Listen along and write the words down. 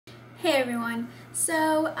Hey everyone,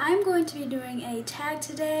 so I'm going to be doing a tag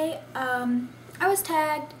today. I was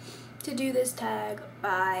tagged to do this tag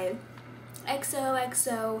by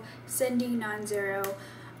XOXO Cindy90.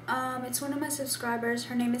 It's one of my subscribers.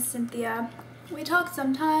 Her name is Cynthia. We talk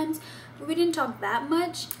sometimes, but we didn't talk that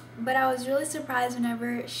much, but I was really surprised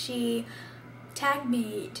whenever she tagged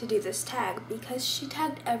me to do this tag because she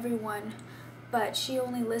tagged everyone, but she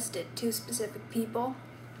only listed 2 specific people.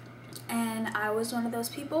 And I was one of those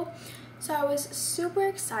people, so I was super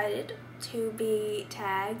excited to be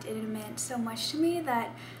tagged, and it meant so much to me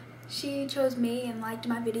that she chose me and liked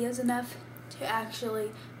my videos enough to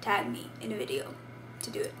actually tag me in a video to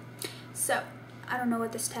do it. So I don't know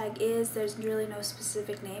what this tag is. There's really no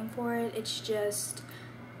specific name for it. It's just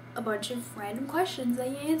a bunch of random questions that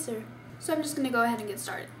you answer. So I'm just gonna go ahead and get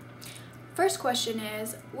started. First question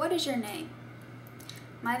is, what is your name?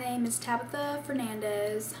 My name is Tabitha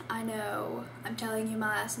Fernandez. I know I'm telling you my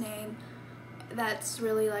last name. That's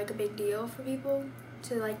really like a big deal for people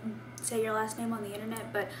to like say your last name on the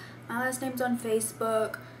internet, but my last name's on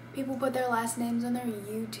Facebook. People put their last names on their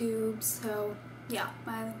YouTube, so yeah,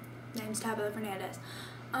 my name's Tabitha Fernandez.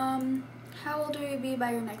 How old will you be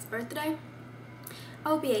by your next birthday?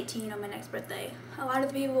 I'll be 18 on my next birthday. A lot of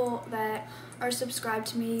the people that are subscribed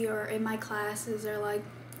to me or in my classes are like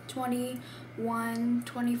 21,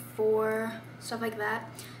 24, stuff like that.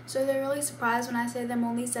 So they're really surprised when I say that I'm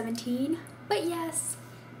only 17. But yes,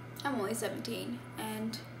 I'm only 17.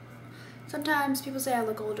 And sometimes people say I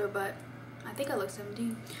look older, but I think I look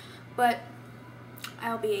 17. But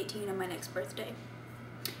I'll be 18 on my next birthday.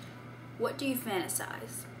 What do you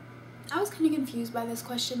fantasize? I was kind of confused by this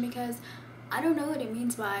question because I don't know what it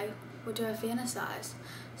means by what do I fantasize.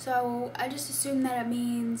 So I just assume that it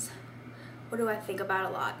means what do I think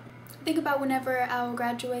about a lot. I think about whenever I will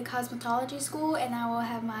graduate cosmetology school and I will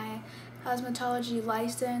have my cosmetology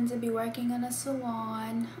license and be working in a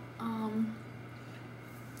salon.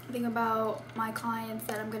 I think about my clients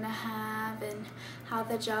that I'm gonna have and how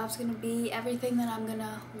the job's gonna be, everything that I'm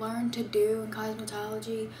gonna learn to do in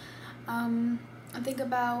cosmetology. I think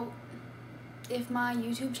about if my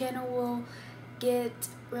YouTube channel will get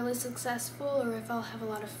really successful or if I'll have a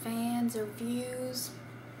lot of fans or views.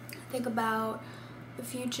 Think about the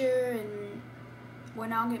future and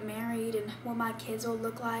when I'll get married and what my kids will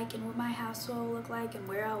look like and what my house will look like and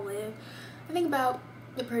where I'll live. I think about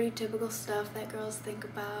the pretty typical stuff that girls think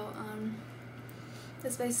about.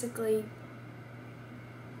 That's basically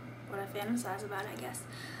what I fantasize about, I guess.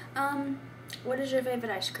 What is your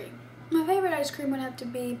favorite ice cream? My favorite ice cream would have to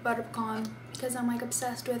be butter pecan because I'm like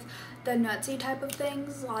obsessed with the nutsy type of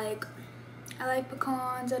things. Like I like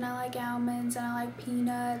pecans and I like almonds and I like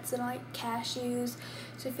peanuts and I like cashews.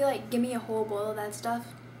 So if you like give me a whole bowl of that stuff,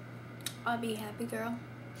 I'll be a happy girl.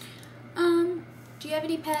 Do you have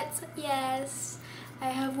any pets? Yes. I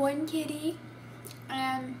have one kitty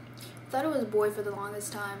and I thought it was a boy for the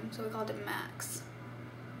longest time, so we called it Max.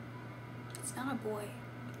 It's not a boy,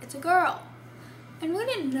 it's a girl. And we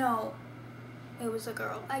didn't know it was a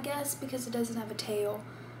girl, I guess because it doesn't have a tail.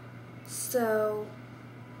 So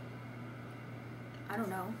I don't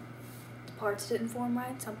know, the parts didn't form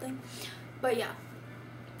right, something. But yeah,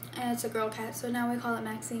 and it's a girl cat, so now we call it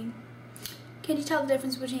Maxine. Can you tell the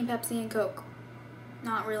difference between Pepsi and Coke?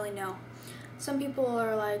 Not really, no. Some people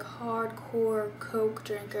are like hardcore Coke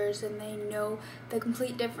drinkers and they know the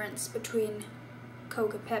complete difference between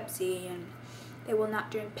Coke and Pepsi and they will not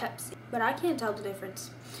drink Pepsi. But I can't tell the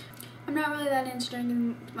difference. I'm not really that into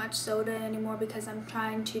drinking much soda anymore because I'm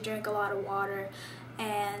trying to drink a lot of water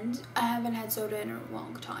and I haven't had soda in a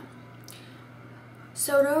long time.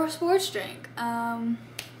 Soda or sports drink?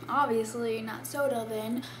 Obviously not soda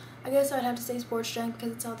then. I guess I'd have to say sports drink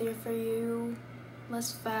because it's healthier for you.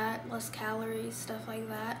 Less fat, less calories, stuff like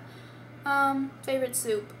that. Favorite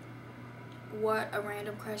soup? What a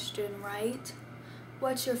random question, right?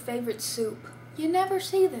 What's your favorite soup? You never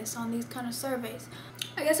see this on these kind of surveys.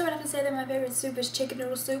 I guess I would have to say that my favorite soup is chicken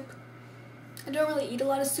noodle soup. I don't really eat a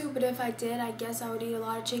lot of soup, but if I did, I guess I would eat a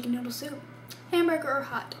lot of chicken noodle soup. Hamburger or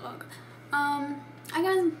hot dog? I'm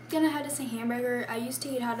gonna have to say hamburger. I used to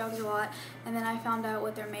eat hot dogs a lot, and then I found out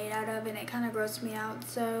what they're made out of, and it kind of grossed me out,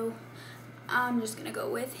 so I'm just gonna go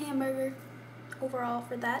with hamburger overall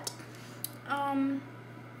for that.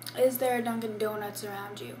 Is there a Dunkin' Donuts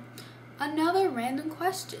around you? Another random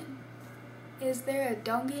question. Is there a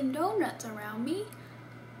Dunkin' Donuts around me?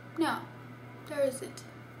 No, there isn't.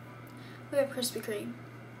 We have Krispy Kreme.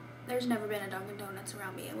 There's never been a Dunkin' Donuts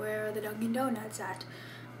around me. Where are the Dunkin' Donuts at?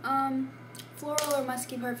 Floral or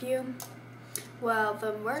musky perfume? Well,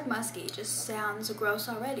 the word musky just sounds gross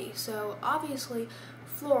already, so obviously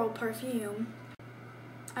floral perfume.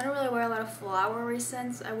 I don't really wear a lot of flowery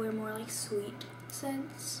scents. I wear more like sweet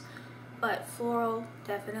scents, but floral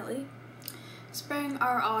definitely. Spring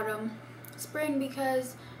or autumn. Spring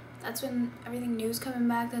because that's when everything new's coming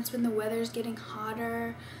back. That's when the weather's getting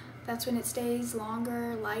hotter. That's when it stays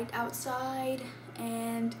longer light outside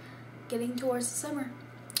and getting towards the summer.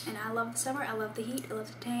 And I love the summer. I love the heat. I love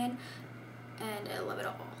the tan. And I love it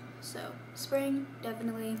all. So spring,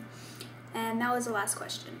 definitely. And that was the last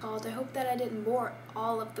question. I hope that I didn't bore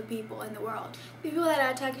all of the people in the world. The people that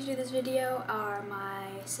I tagged to do this video are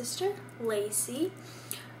my sister, Lacey.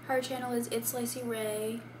 Her channel is It's Lacey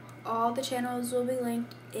Ray. All the channels will be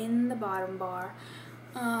linked in the bottom bar.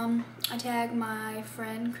 I tagged my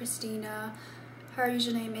friend Christina. Her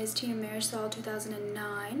username is Tina Marisol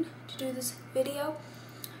 2009 to do this video.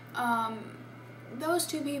 Those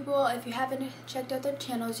two people, if you haven't checked out their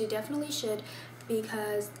channels, you definitely should,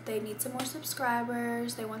 because they need some more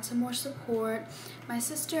subscribers. They want some more support. My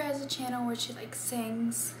sister has a channel where she like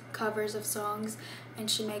sings covers of songs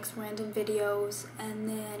and she makes random videos, and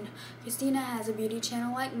then Christina has a beauty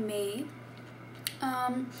channel like me.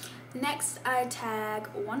 Next I tag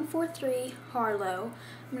 143 Harlow.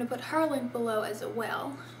 I'm gonna put her link below as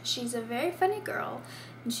well. She's a very funny girl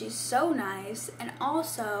and she's so nice, and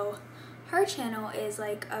also her channel is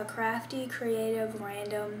like a crafty, creative,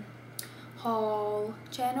 random haul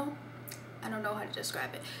channel. I don't know how to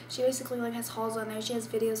describe it. She basically like has hauls on there. She has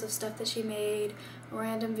videos of stuff that she made,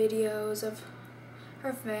 random videos of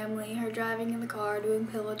her family, her driving in the car, doing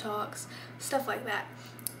pillow talks, stuff like that.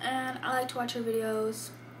 And I like to watch her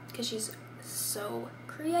videos because she's so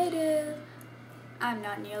creative. I'm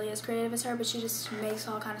not nearly as creative as her, but she just makes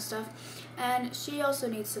all kind of stuff. And she also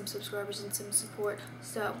needs some subscribers and some support.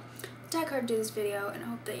 So tag her to do this video, and I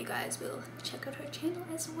hope that you guys will check out her channel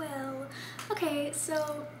as well. Okay,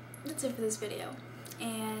 so that's it for this video.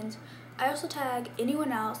 And I also tag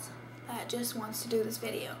anyone else that just wants to do this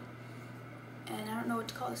video. And I don't know what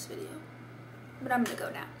to call this video, but I'm gonna go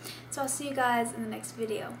now. So I'll see you guys in the next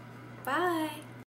video. Bye!